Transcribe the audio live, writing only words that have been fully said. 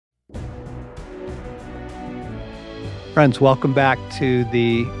Friends, welcome back to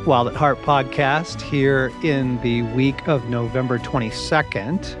the Wild at Heart podcast here in the week of November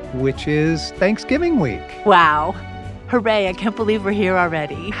 22nd, which is Thanksgiving week. Wow. Hooray, I can't believe we're here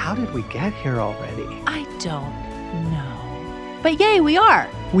already. How did we get here already? I don't know. But yay, we are.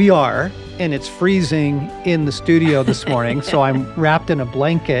 We are, and it's freezing in the studio this morning, so I'm wrapped in a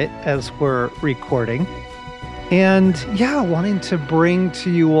blanket as we're recording. And wanting to bring to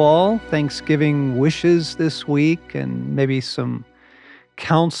you all Thanksgiving wishes this week and maybe some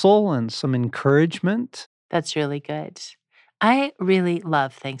counsel and some encouragement. That's really good. I really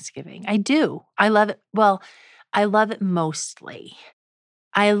love Thanksgiving. I do. I love it. Well, I love it mostly.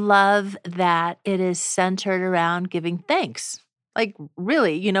 I love that it is centered around giving thanks. Like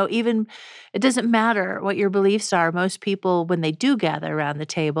really, even it doesn't matter what your beliefs are. Most people, when they do gather around the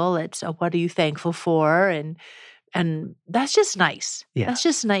table, it's, what are you thankful for? And that's just nice. Yeah. That's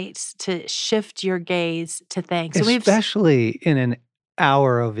just nice to shift your gaze to thanks. Especially in an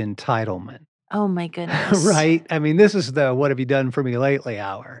hour of entitlement. Oh my goodness. Right? I mean, this is the what have you done for me lately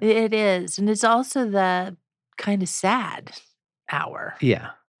hour. It is. And it's also the kind of sad hour.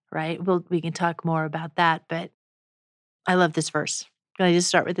 Yeah. Right? We can talk more about that, but I love this verse. Can I just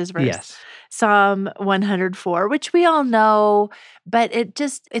start with this verse? Yes. Psalm 104, which we all know, but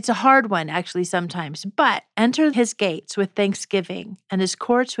it's a hard one actually sometimes. But enter his gates with thanksgiving and his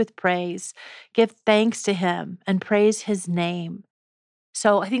courts with praise. Give thanks to him and praise his name.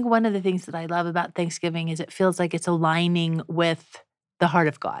 So I think one of the things that I love about Thanksgiving is it feels like it's aligning with the heart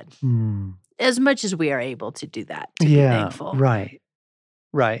of God. As much as we are able to do that, to be thankful. Right.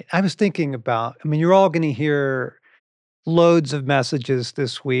 I was thinking about, you're all going to hear loads of messages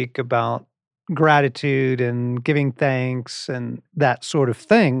this week about gratitude and giving thanks and that sort of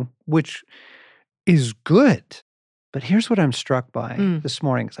thing, which is good. But here's what I'm struck by this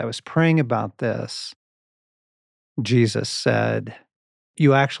morning as I was praying about this. Jesus said,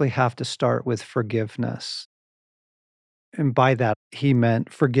 you actually have to start with forgiveness. And by that, he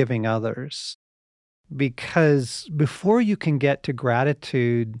meant forgiving others. Because before you can get to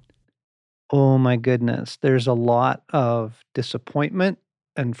gratitude, oh my goodness, there's a lot of disappointment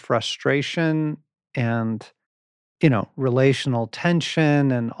and frustration and, relational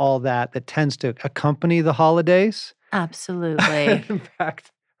tension and all that tends to accompany the holidays. Absolutely. In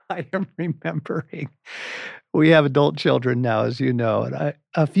fact, I am remembering, we have adult children now, as you know, and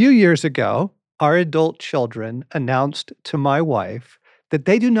a few years ago, our adult children announced to my wife that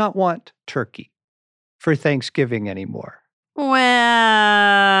they do not want turkey for Thanksgiving anymore.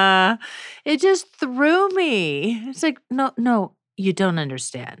 Well, it just threw me. It's like, no, you don't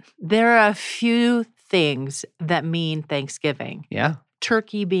understand. There are a few things that mean Thanksgiving. Yeah.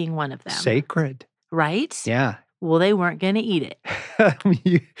 Turkey being one of them. Sacred. Right? Yeah. Well, they weren't going to eat it.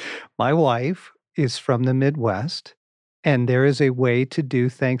 My wife is from the Midwest, and there is a way to do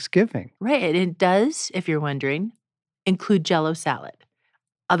Thanksgiving. Right. And it does, if you're wondering, include Jell-O salad.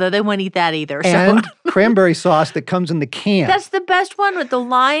 Although they won't eat that either. And cranberry sauce that comes in the can. That's the best one with the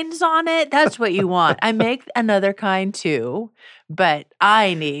lines on it. That's what you want. I make another kind too, but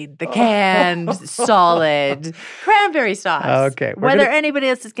I need the canned, solid cranberry sauce. Okay. Whether anybody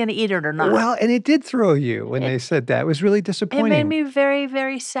else is going to eat it or not. Well, and it did throw you when they said that. It was really disappointing. It made me very,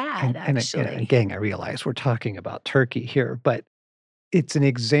 very sad, actually. And again, I realize we're talking about turkey here, but it's an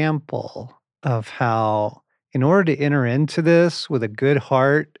example of how in order to enter into this with a good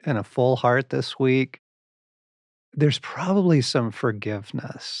heart and a full heart this week, there's probably some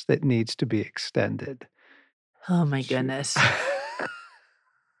forgiveness that needs to be extended. Oh, my goodness.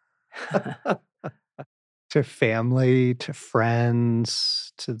 To family, to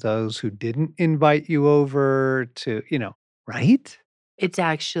friends, to those who didn't invite you over, to, right? It's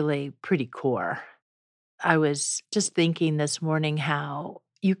actually pretty core. I was just thinking this morning how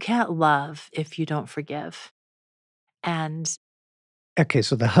you can't love if you don't forgive. And okay,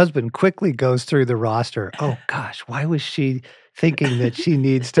 so the husband quickly goes through the roster. Oh gosh, why was she thinking that she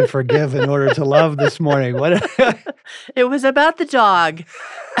needs to forgive in order to love this morning? What? It was about the dog.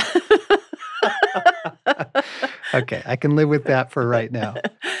 Okay, I can live with that for right now.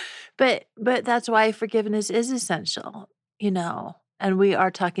 But that's why forgiveness is essential, And we are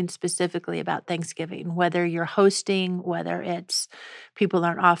talking specifically about Thanksgiving, whether you're hosting, whether it's people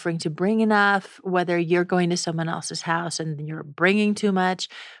aren't offering to bring enough, whether you're going to someone else's house and you're bringing too much,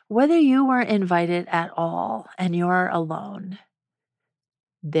 whether you weren't invited at all and you're alone,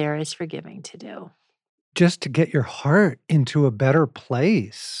 there is forgiving to do. Just to get your heart into a better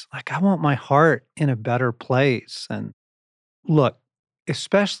place. Like, I want my heart in a better place. And look,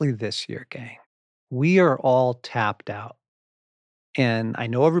 especially this year, gang, we are all tapped out. And I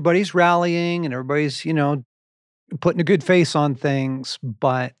know everybody's rallying and everybody's, putting a good face on things,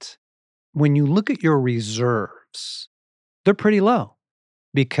 but when you look at your reserves, they're pretty low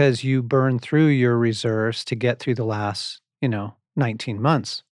because you burn through your reserves to get through the last, 19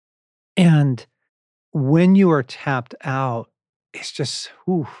 months. And when you are tapped out, it's just,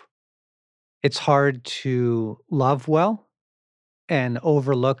 it's hard to love well and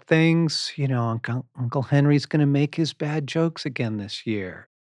overlook things. Uncle Henry's going to make his bad jokes again this year.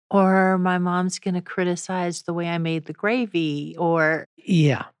 Or my mom's gonna criticize the way I made the gravy or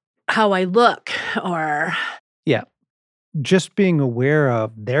Yeah. how I look or Yeah. Just being aware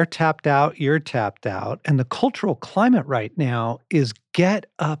of they're tapped out, you're tapped out, and the cultural climate right now is get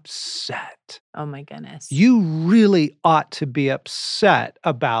upset. oh my goodness. You really ought to be upset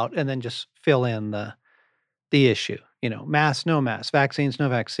about, and then just fill in the issue. Mask, no mask, vaccines, no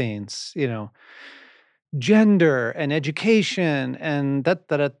vaccines, gender and education and da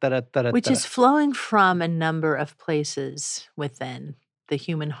da da da da da Which da. is flowing from a number of places within the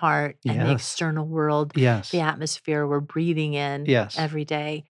human heart and the Yes. external world, the Yes. atmosphere we're breathing in Yes. every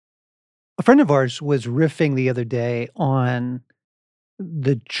day. A friend of ours was riffing the other day on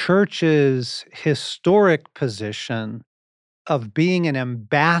the church's historic position of being an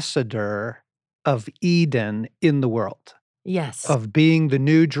ambassador of Eden in the world, Yes. of being the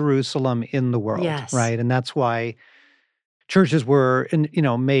new Jerusalem in the world, Yes. right? And that's why churches were,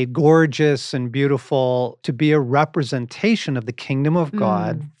 made gorgeous and beautiful to be a representation of the kingdom of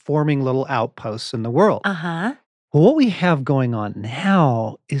God, Mm. forming little outposts in the world. Uh-huh. Well, what we have going on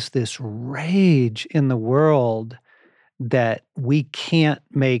now is this rage in the world that we can't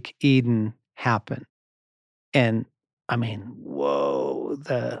make Eden happen. And I mean, whoa,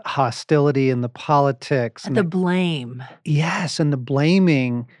 the hostility and the politics and The blame. yes, and the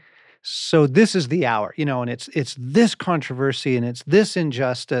blaming. So this is the hour, and it's this controversy and it's this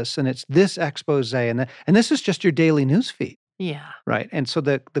injustice and it's this expose and this is just your daily news feed, Yeah. right? And so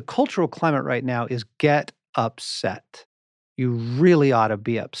the cultural climate right now is get upset. You really ought to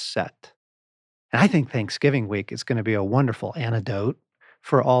be upset. And I think Thanksgiving week is going to be a wonderful antidote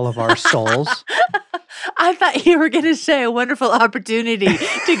for all of our souls. I thought you were gonna say a wonderful opportunity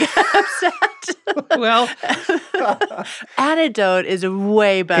to get upset. Well, antidote is a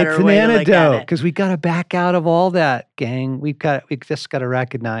way better it's an way to look at antidote it. because we got to back out of all that, gang. We just got to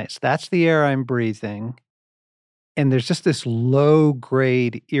recognize that's the air I'm breathing. And there's just this low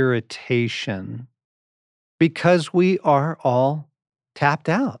grade irritation because we are all tapped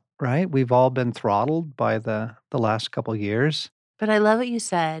out, right? We've all been throttled by the last couple years. But I love what you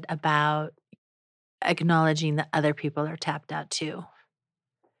said about acknowledging that other people are tapped out too,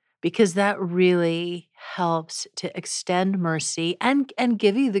 because that really helps to extend mercy and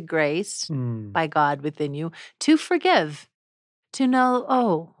give you the grace Mm, by God within you to forgive, to know,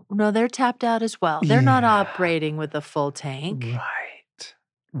 oh, no, they're tapped out as well. They're not yeah. operating with a full tank. Right.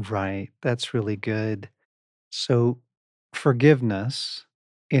 Right. That's really good. So, forgiveness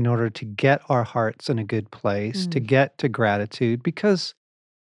in order to get our hearts in a good place, to Mm. get to gratitude, because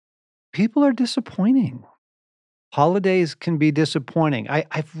people are disappointing. Holidays can be disappointing.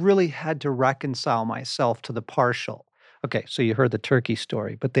 I've really had to reconcile myself to the partial. Okay, so you heard the turkey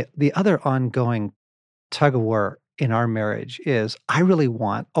story, but the other ongoing tug of war in our marriage is I really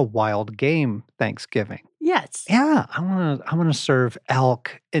want a wild game Thanksgiving. Yes. Yeah, I wanna serve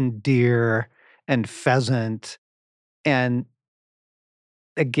elk and deer and pheasant, and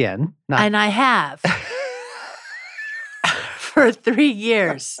again, not And I have for 3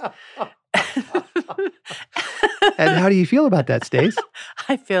 years. And how do you feel about that, Stace?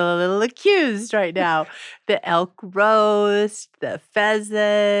 I feel a little accused right now. The elk roast, the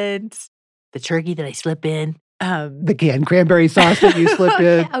pheasant, the turkey that I slip in. The canned cranberry sauce that you slip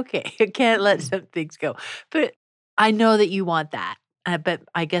in. Okay, I can't let some things go. But I know that you want that. But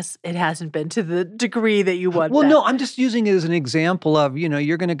I guess it hasn't been to the degree that you want Well, that. no, I'm just using it as an example of,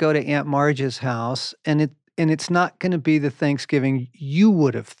 you're gonna go to Aunt Marge's house, and it's not gonna be the Thanksgiving you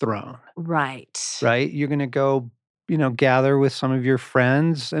would have thrown, Right. right? You're gonna go, gather with some of your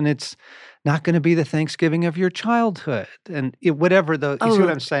friends, and it's not gonna be the Thanksgiving of your childhood, and whatever you see what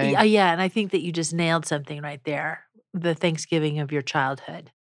I'm saying? Yeah, and I think that you just nailed something right there. The Thanksgiving of your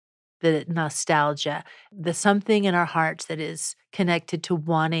childhood, the nostalgia, the something in our hearts that is connected to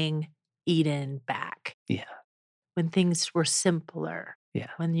wanting Eden back. Yeah, When things were simpler, yeah.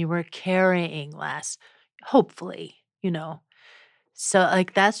 when you were carrying less, hopefully, you know. So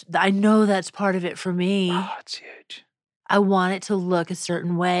like I know that's part of it for me. Oh, it's huge. I want it to look a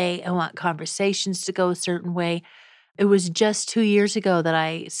certain way. I want conversations to go a certain way. It was just 2 years ago that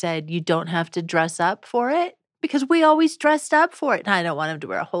I said, you don't have to dress up for it. because we always dressed up for it. And I don't want him to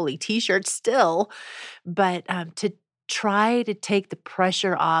wear a holy t-shirt still, but to try to take the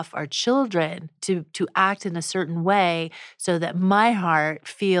pressure off our children to act in a certain way so that my heart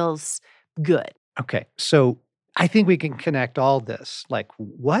feels good. Okay, so I think we can connect all this. Like,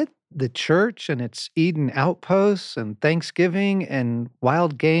 what? The church and its Eden outposts and Thanksgiving and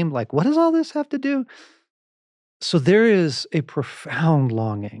wild game? Like, what does all this have to do? So there is a profound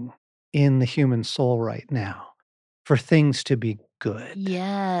longing in the human soul right now for things to be good.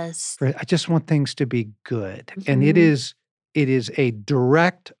 Yes. I just want things to be good. And Mhm. it is a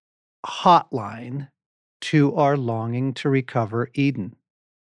direct hotline to our longing to recover Eden.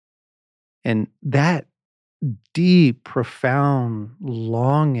 And that deep, profound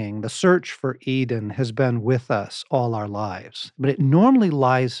longing, the search for Eden has been with us all our lives, but it normally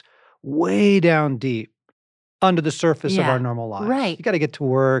lies way down deep under the surface of our Yeah. normal lives. Right. You gotta get to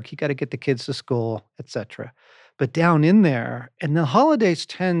work, you gotta get the kids to school, etcetera. But down in there, and the holidays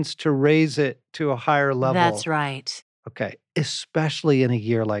tends to raise it to a higher That's level, right. okay, especially in a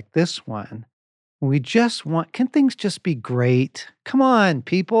year like this one. We just want, can things just be great? Come on,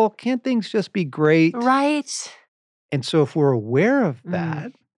 people, can't things just be great? Right? And so if we're aware of Mm.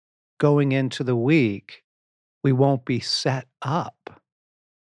 that going into the week, we won't be set up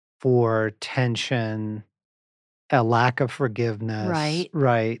for tension, a lack of forgiveness, Right.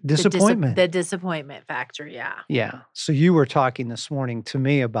 right? Disappointment. The disappointment factor, yeah. Yeah. So you were talking this morning to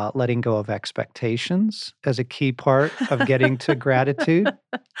me about letting go of expectations as a key part of getting to gratitude.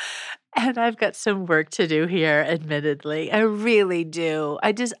 And I've got some work to do here, admittedly. I really do.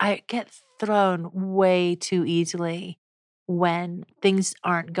 I get thrown way too easily when things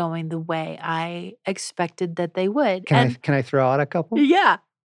aren't going the way I expected that they would. And Can I throw out a couple? yeah,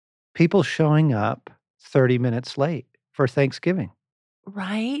 People showing up 30 minutes late for Thanksgiving.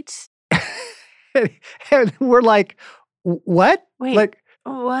 right? And we're like, What? Wait, Like,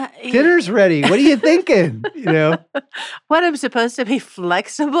 what? dinner's ready. What are you thinking?" You know? What, I'm supposed to be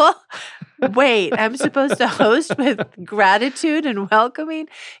flexible? Wait, I'm supposed to host with gratitude and welcoming?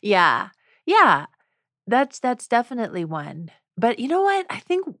 Yeah. Yeah. That's definitely one. But you know what? I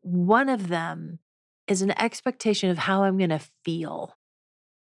think one of them is an expectation of how I'm gonna feel.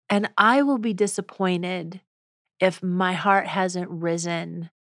 And I will be disappointed if my heart hasn't risen,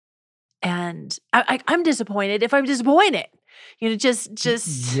 and I'm disappointed if I'm disappointed.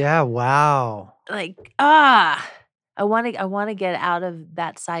 Just Yeah, wow. like, I wanna get out of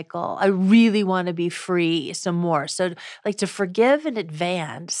that cycle. I really wanna be free some more. So, like, to forgive in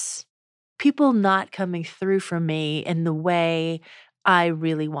advance people not coming through for me in the way I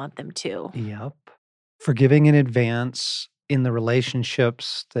really want them to. Yep. Forgiving in advance in the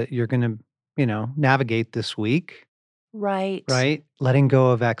relationships that you're gonna, navigate this week, Right. right? Letting go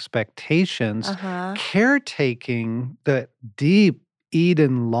of expectations, Uh-huh. caretaking the deep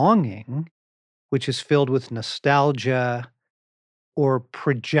Eden longing, which is filled with nostalgia or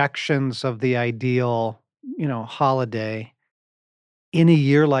projections of the ideal, holiday in a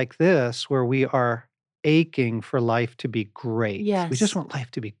year like this where we are aching for life to be great. We just Yes. want life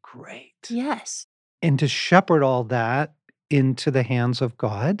to be great. Yes. And to shepherd all that into the hands of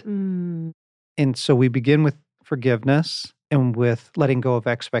God. Mm. And so we begin with forgiveness and with letting go of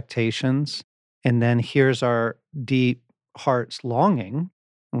expectations. And then here's our deep heart's longing.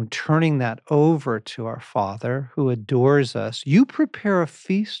 And we're turning that over to our Father who adores us. You prepare a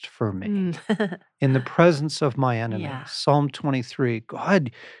feast for me Mm. in the presence of my enemies. Yeah. Psalm 23. God,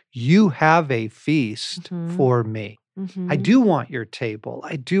 you have a feast Mhm. for me. I Mhm. do want your table.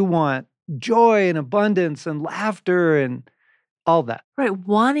 I do want joy and abundance and laughter and all that. Right,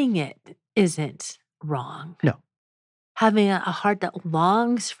 wanting it isn't wrong. No. Having a heart that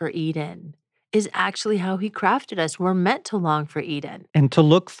longs for Eden is actually how he crafted us. We're meant to long for Eden. And to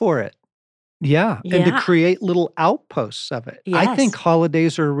look for it. Yeah. And to Yeah. create little outposts of it. I think Yes.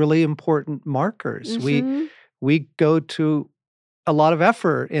 holidays are really important markers. Mhm. We go to a lot of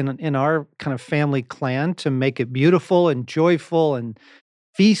effort in our kind of family clan to make it beautiful and joyful and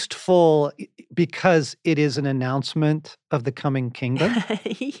feastful because it is an announcement of the coming kingdom,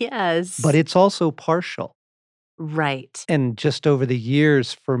 but Yes. it's also partial. Right. And just over the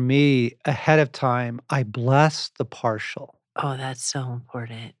years, for me, ahead of time, I bless the partial. Oh, that's so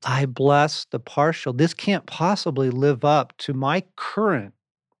important. I bless the partial. This can't possibly live up to my current,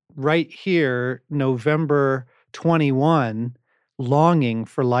 right here, November 21, longing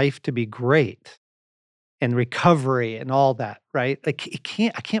for life to be great and recovery and all that, right? Like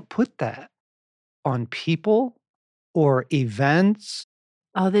I can't put that on people or events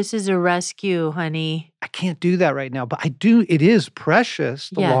Oh, this is a rescue, honey. I can't do that right now, but I do it is precious,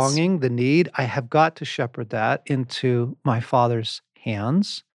 the Yes. longing, the need. I have got to shepherd that into my Father's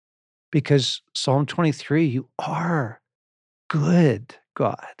hands because Psalm 23, you are good,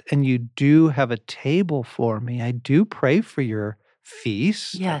 God, and you do have a table for me. I do pray for your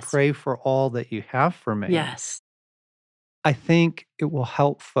feast. I Yes. pray for all that you have for me. Yes. I think it will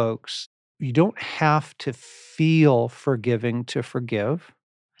help folks. You don't have to feel forgiving to forgive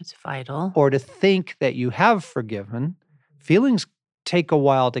It's vital. or to think that you have forgiven. Feelings take a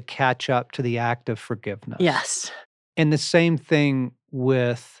while to catch up to the act of forgiveness. Yes. And the same thing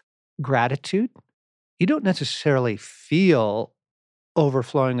with gratitude. You don't necessarily feel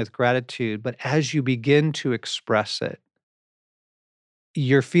overflowing with gratitude, but as you begin to express it,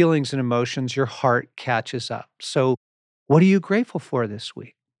 your feelings and emotions, your heart catches up. So, what are you grateful for this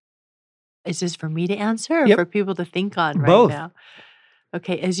week? Is this for me to answer or Yep, for people to think on right both. now?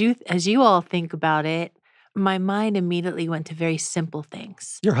 Okay, as you all think about it, my mind immediately went to very simple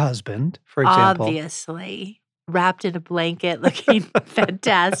things. Your husband, for example. Obviously, wrapped in a blanket, looking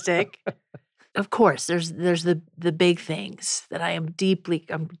fantastic. Of course, there's the big things that I'm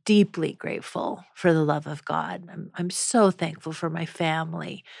deeply grateful for the love of God. I'm so thankful for my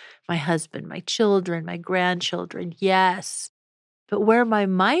family, my husband, my children, my grandchildren. Yes. But where my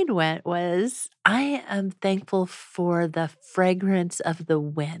mind went was I am thankful for the fragrance of the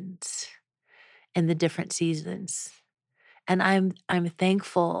wind in the different seasons. And I'm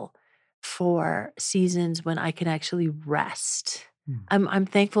thankful for seasons when I can actually rest. Mm. I'm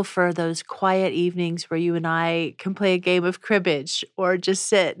thankful for those quiet evenings where you and I can play a game of cribbage or just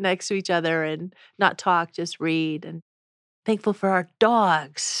sit next to each other and not talk, just read. And thankful for our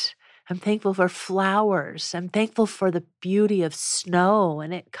dogs. I'm thankful for flowers. I'm thankful for the beauty of snow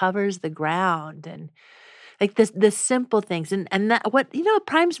and it covers the ground and like the simple things and that what it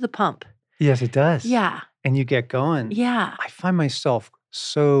primes the pump. Yes, it does. Yeah. And you get going. Yeah. I find myself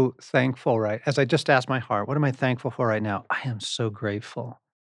so thankful, right? As I just asked my heart, what am I thankful for right now? I am so grateful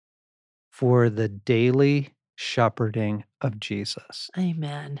for the daily shepherding of Jesus,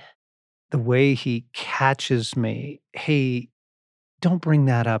 Amen. the way he catches me. Hey, don't bring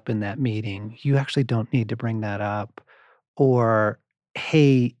that up in that meeting. You actually don't need to bring that up. Or,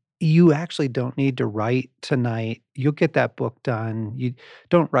 hey, you actually don't need to write tonight. You'll get that book done. You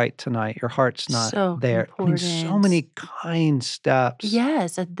don't write tonight. Your heart's not So there. I mean, so important. many kind steps.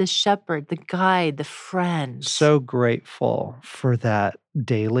 Yes, the shepherd, the guide, the friend. So grateful for that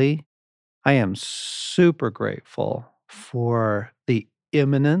daily. I am super grateful for the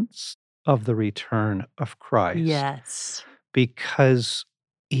imminence of the return of Christ Yes. because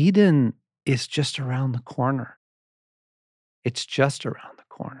Eden is just around the corner. It's just around the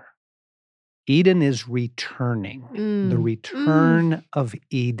corner. Eden is returning, the Mm, mm. return of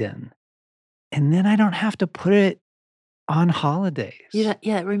Eden. And then I don't have to put it on holidays. Yeah,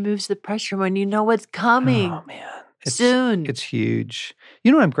 it removes the pressure when you know what's Oh, coming man. soon. It's huge.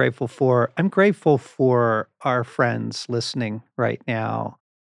 You know what I'm grateful for? I'm grateful for our friends listening right now.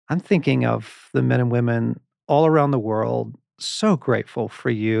 I'm thinking of the men and women all around the world. So grateful for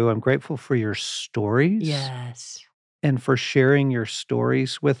you. I'm grateful for your stories Yes. and for sharing your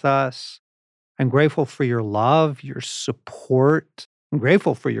stories with us. I'm grateful for your love, your support. I'm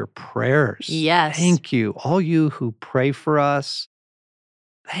grateful for your prayers. Yes. Thank you. All you who pray for us,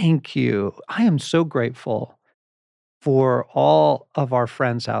 thank you. I am so grateful for all of our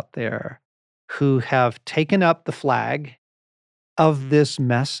friends out there who have taken up the flag of this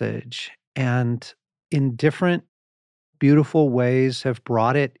message and in different beautiful ways have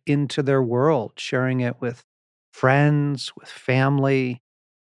brought it into their world, sharing it with friends, with family,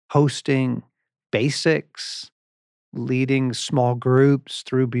 hosting basics, leading small groups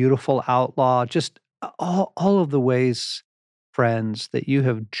through Beautiful Outlaw, just all of the ways, friends, that you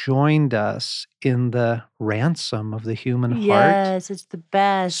have joined us in the ransom of the human heart. Yes, it's the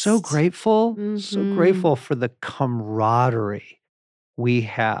best. So Mhm. grateful for the camaraderie we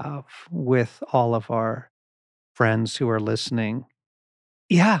have with all of our friends who are listening.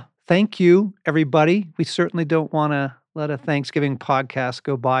 Yeah, thank you, everybody. We certainly don't wanna let a Thanksgiving podcast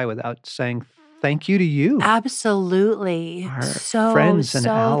go by without saying thank you to you. Absolutely. Our So, friends and so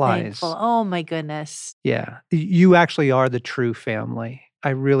thankful. allies. Oh my goodness. Yeah, you actually are the true family. I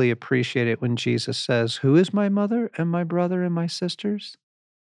really appreciate it when Jesus says, "Who is my mother and my brother and my sisters?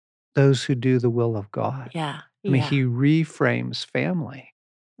 Those who do the will of God." Yeah, I mean, yeah. he reframes family,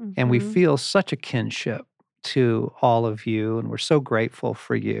 and we Mhm. feel such a kinship to all of you, and we're so grateful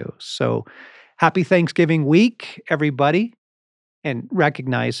for you. So, happy Thanksgiving week, everybody. and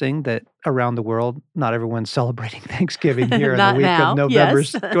recognizing that around the world, not everyone's celebrating Thanksgiving here in the Not week of now, November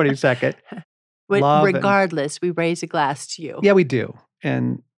yes. 22nd. Love and Regardless, we raise a glass to you. yeah, we do.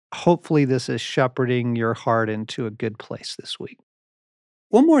 And hopefully this is shepherding your heart into a good place this week.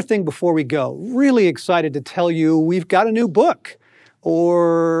 One more thing before we go. Really excited to tell you we've got a new book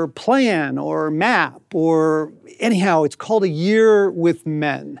or plan or map or anyhow, it's called A Year with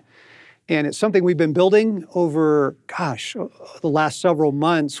Men. And it's something we've been building over, the last several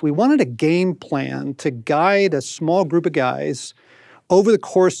months. We wanted a game plan to guide a small group of guys over the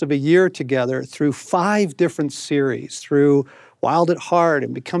course of a year together through 5 different series, through Wild at Heart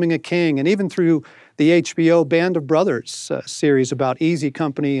and Becoming a King, and even through the HBO Band of Brothers series about Easy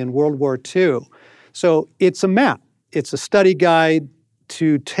Company and World War II. So it's a map. It's a study guide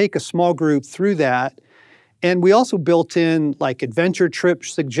to take a small group through that. And we also built in like adventure trip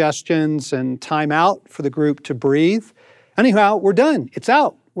suggestions and time out for the group to breathe. Anyhow, we're done. It's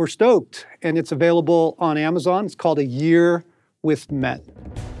out. We're stoked. And it's available on Amazon. It's called A Year with Men.